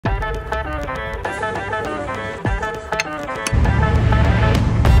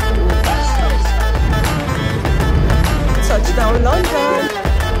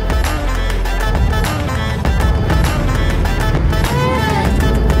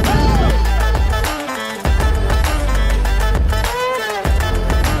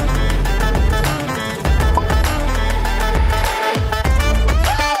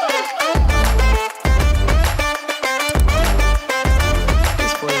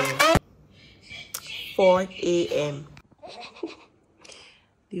4 a.m.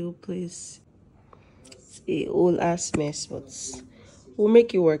 The whole place is a whole ass mess, but we'll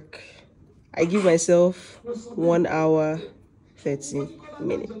make it work. I give myself 1 hour 30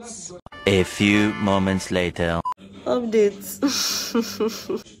 minutes. A few moments later. Update.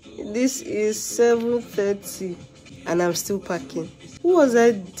 This is 7:30 and I'm still packing. Who was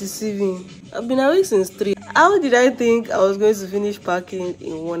I deceiving? I've been awake since 3. How did I think I was going to finish packing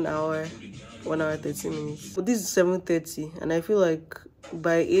in 1 hour 30 minutes? But this is 7:30 and I feel like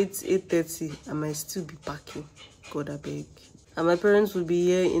by 8:30 I might still be packing. God, I beg. And my parents will be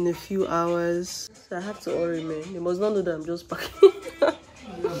here in a few hours, so I have to hurry, man. They must not know that I'm just packing.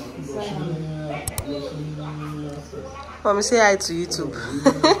 Mommy, say hi to YouTube.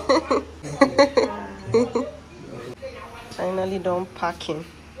 Finally done packing.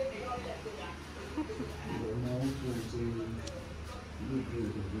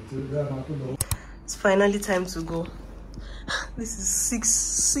 It's finally time to go. This is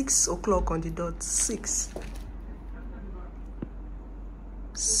 6 o'clock on the dot. 6,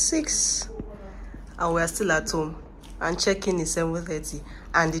 and we are still at home. And check-in is 7:30,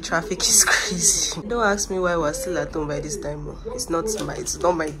 and the traffic is crazy. Don't ask me why we're still at home by this time. It's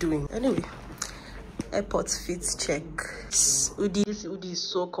not my doing. Anyway, airport fit check. This hoodie is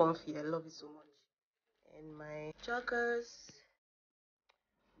so comfy. I love it so much. And my joggers,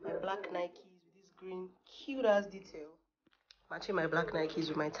 my black Nikes with this green cute ass detail. Matching my black Nikes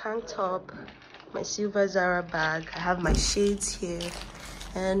with my tank top, my silver Zara bag. I have my shades here,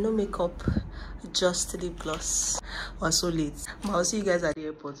 and no makeup, just lip gloss. We're so late. I'll see you guys at the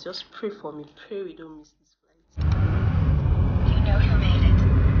airport. Just pray for me. Pray we don't miss this flight. You know who made it.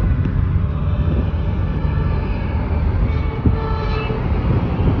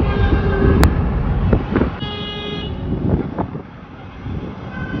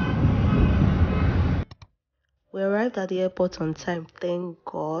 We arrived at the airport on time, thank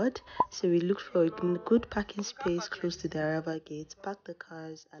God. So we looked for a good parking space close to the arrival gate, parked the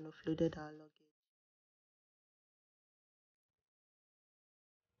cars, and offloaded our luggage.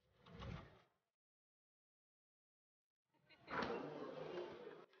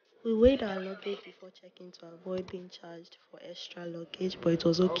 We weighed our luggage before checking to avoid being charged for extra luggage, but it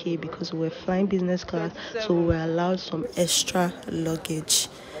was okay because we were flying business class, so we were allowed some extra luggage.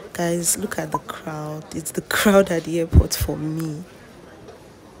 Guys, look at the crowd. It's the crowd at the airport for me.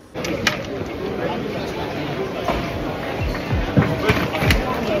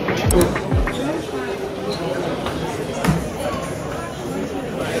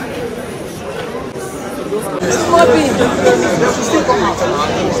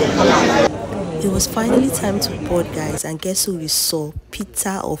 It was finally time to board, guys, and guess who we saw?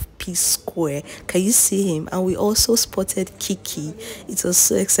 Peter of P Square. Can you see him? And we also spotted Kiki. It was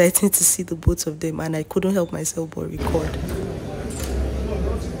so exciting to see the both of them, and I couldn't help myself but record.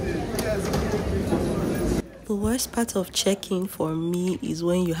 The worst part of checking for me is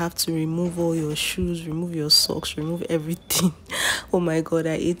when you have to remove all your shoes, remove your socks, remove everything. Oh my God,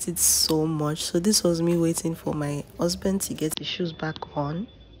 I hate it so much. So this was me waiting for my husband to get the shoes back on.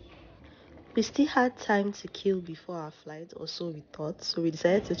 We still had time to kill before our flight, or so we thought. So we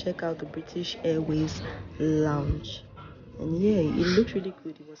decided to check out the British Airways lounge. And yeah, it looked really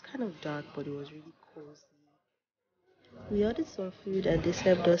good. It was kind of dark, but it was really cozy. We ordered some food and they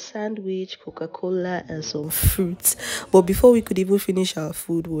served us sandwich, Coca-Cola, and some fruits. But before we could even finish our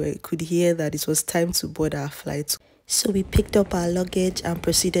food, we could hear that it was time to board our flight. So we picked up our luggage and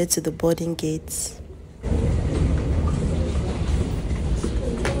proceeded to the boarding gates.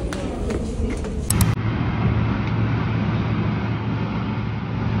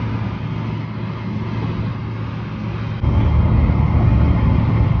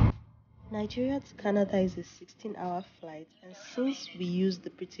 Nigeria to Canada is a 16-hour flight, and since we used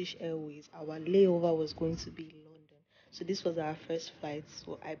the British Airways, our layover was going to be in London. So this was our first flight,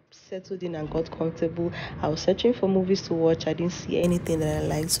 so I settled in and got comfortable. I was searching for movies to watch. I didn't see anything that I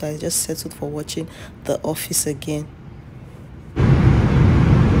liked, so I just settled for watching The Office again.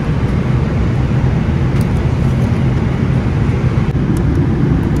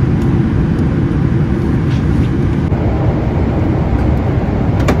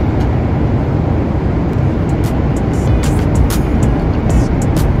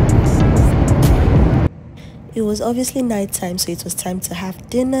 It was obviously night time, so it was time to have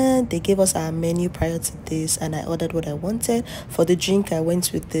dinner. They gave us our menu prior to this, and I ordered what I wanted. For the drink, I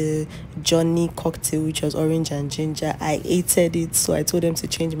went with the Johnny cocktail, which was orange and ginger. I hated it, so I told them to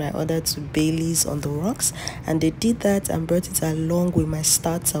change my order to Bailey's on the rocks, and they did that and brought it along with my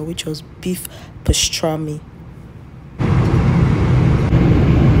starter, which was beef pastrami.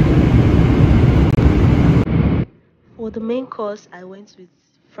 For the main course, I went with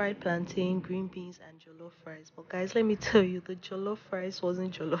fried plantain, green beans, and jollof rice. But guys, let me tell you, the jollof rice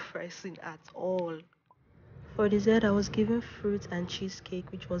wasn't jollof rice at all. For dessert, I was given fruit and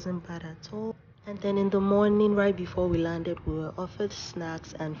cheesecake, which wasn't bad at all. And then in the morning, right before we landed, we were offered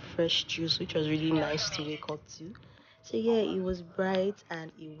snacks and fresh juice, which was really nice to wake up to. So yeah, it was bright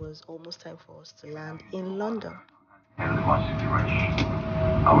and it was almost time for us to land in London.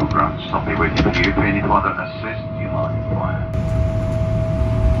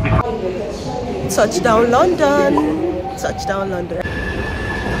 Touchdown London! Touchdown London!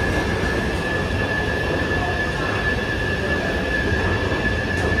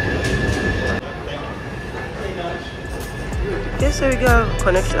 Okay, so we got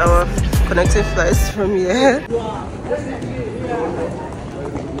our connecting flights from here.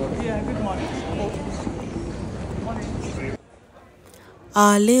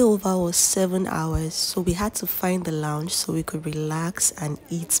 Our layover was 7 hours, so we had to find the lounge so we could relax and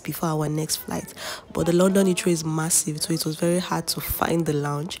eat before our next flight. But the London Heathrow is massive, so it was very hard to find the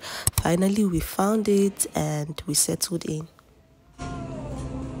lounge. Finally, we found it and we settled in.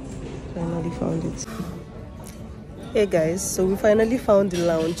 Finally found it. Hey guys, so we finally found the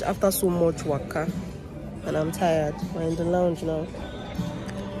lounge after so much waka, and I'm tired. We're in the lounge now.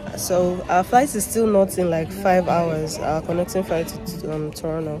 So our flight is still not in like 5 hours. Our connecting flight to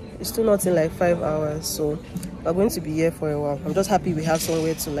Toronto is still not in like 5 hours, so we're going to be here for a while. I'm just happy we have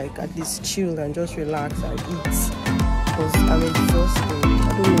somewhere to like at least chill and just relax and eat, because I'm exhausted.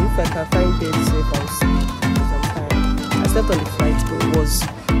 I don't know if I can find bed safe and sleep because I'm tired. I slept on the flight, but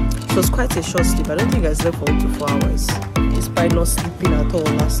it was quite a short sleep. I don't think I slept for up to 4 hours, despite not sleeping at all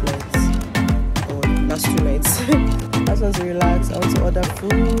last night or last 2 nights. I just want to relax. I want to order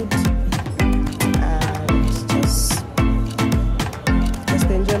food and just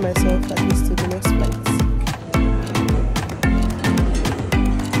enjoy myself at least to the next flight.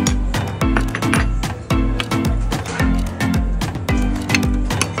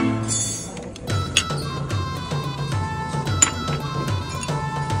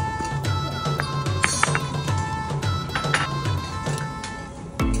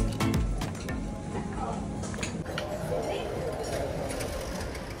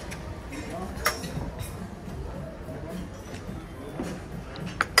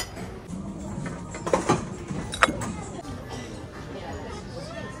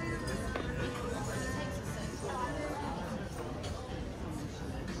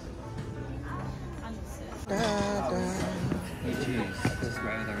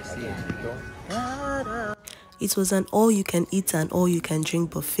 It was an all-you-can-eat and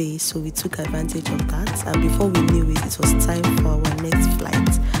all-you-can-drink buffet, so we took advantage of that. And before we knew it, it was time for our next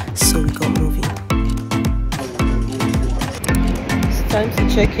flight, so we got moving. It's time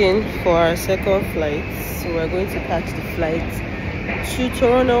to check in for our second flight. So we're going to catch the flight to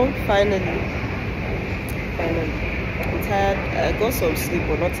Toronto. Finally. I'm tired. I got some sleep,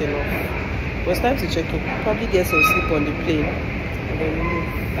 but not enough. It was time to check in. Probably get some sleep on the plane, and then we move.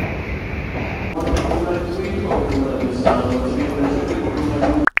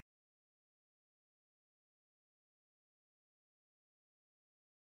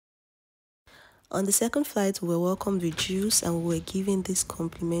 On the second flight, we were welcomed with juice and we were given this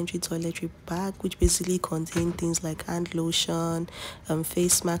complimentary toiletry bag, which basically contained things like hand lotion,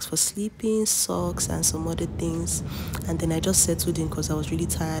 face masks for sleeping, socks, and some other things. And then I just settled in because I was really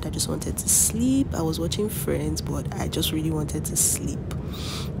tired. I just wanted to sleep. I was watching Friends, but I just really wanted to sleep.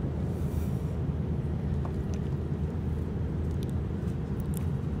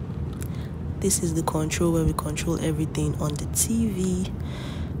 This is the control where we control everything on the TV.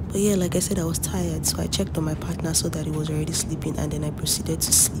 But yeah, like I said, I was tired, so I checked on my partner so that he was already sleeping, and then I proceeded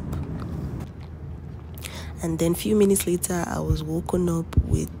to sleep. And then a few minutes later, I was woken up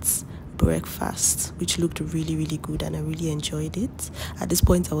with breakfast, which looked really, really good, and I really enjoyed it. At this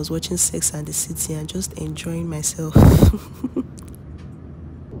point, I was watching Sex and the City and just enjoying myself.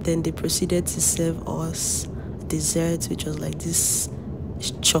 Then they proceeded to serve us dessert, which was like this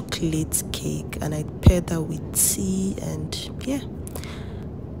chocolate cake, and I paired that with tea, and yeah,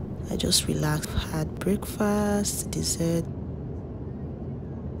 I just relaxed, had breakfast, dessert.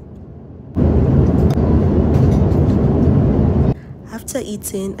 After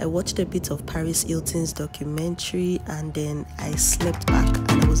eating, I watched a bit of Paris Hilton's documentary, and then I slept back,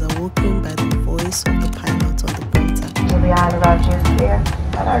 and I was awoken by the voice of the pilot on the prompter. To the Isle of Algiers here,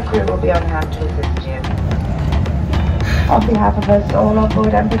 and our crew will be on hand to assist you. On behalf of us all on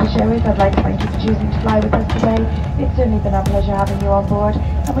board British Airways, I'd like to thank you for choosing to fly with us today. It's certainly been our pleasure having you on board,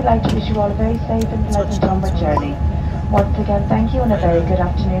 and we'd like to wish you all a very safe and pleasant onward journey. Once again, thank you, and a very good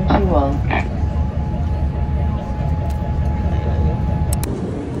afternoon to you all.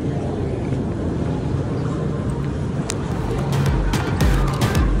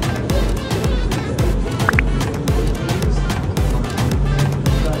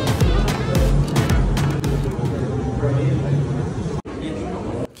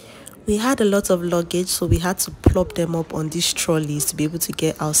 we had a lot of luggage, so we had to plop them up on these trolleys to be able to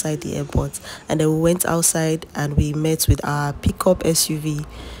get outside the airport. And then we went outside and we met with our pickup SUV.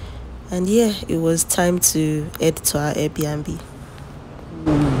 And yeah, it was time to head to our Airbnb.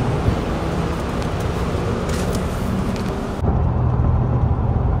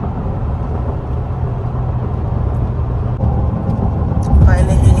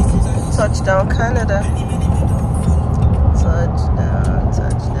 Finally, touchdown Canada. Touchdown,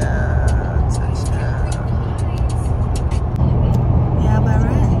 touchdown, touchdown. We have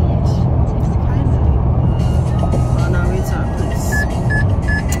arrived. Finally. On our way to our place.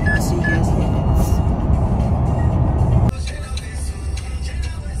 I'll see you guys in a bit.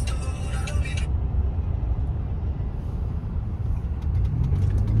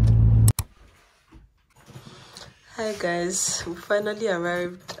 Hi guys, we finally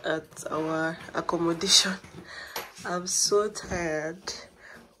arrived at our accommodation. I'm so tired.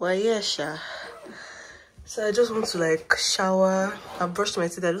 Well, yeah, sha. So I just want to like shower. I brushed my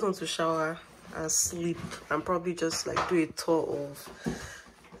teeth. I just want to shower and sleep and probably just like do a tour of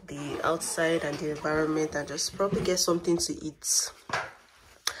the outside and the environment and just probably get something to eat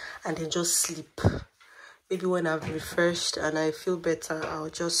and then just sleep. Maybe when I've refreshed and I feel better,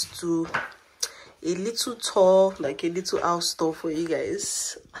 I'll just do a little tour, like a little house tour for you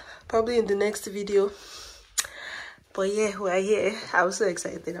guys, probably in the next video. But yeah, we're here. I'm so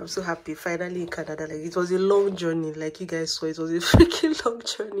excited. I'm so happy. Finally in Canada. Like, it was a long journey, like you guys saw. It was a freaking long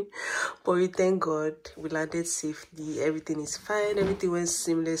journey, but we thank God we landed safely. Everything is fine. Everything went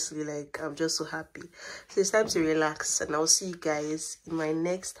seamlessly. Like, I'm just so happy. So it's time to relax, and I'll see you guys in my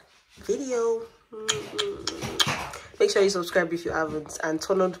next video. Make sure you subscribe if you haven't, and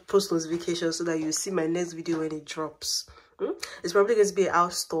turn on post notifications so that you see my next video when it drops. It's probably going to be a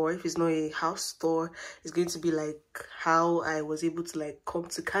house tour. If it's not a house tour, it's going to be like how I was able to like come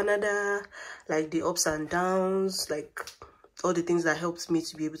to Canada, like the ups and downs, like all the things that helped me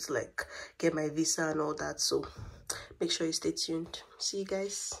to be able to like get my visa and all that. So make sure you stay tuned. See you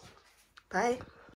guys. Bye.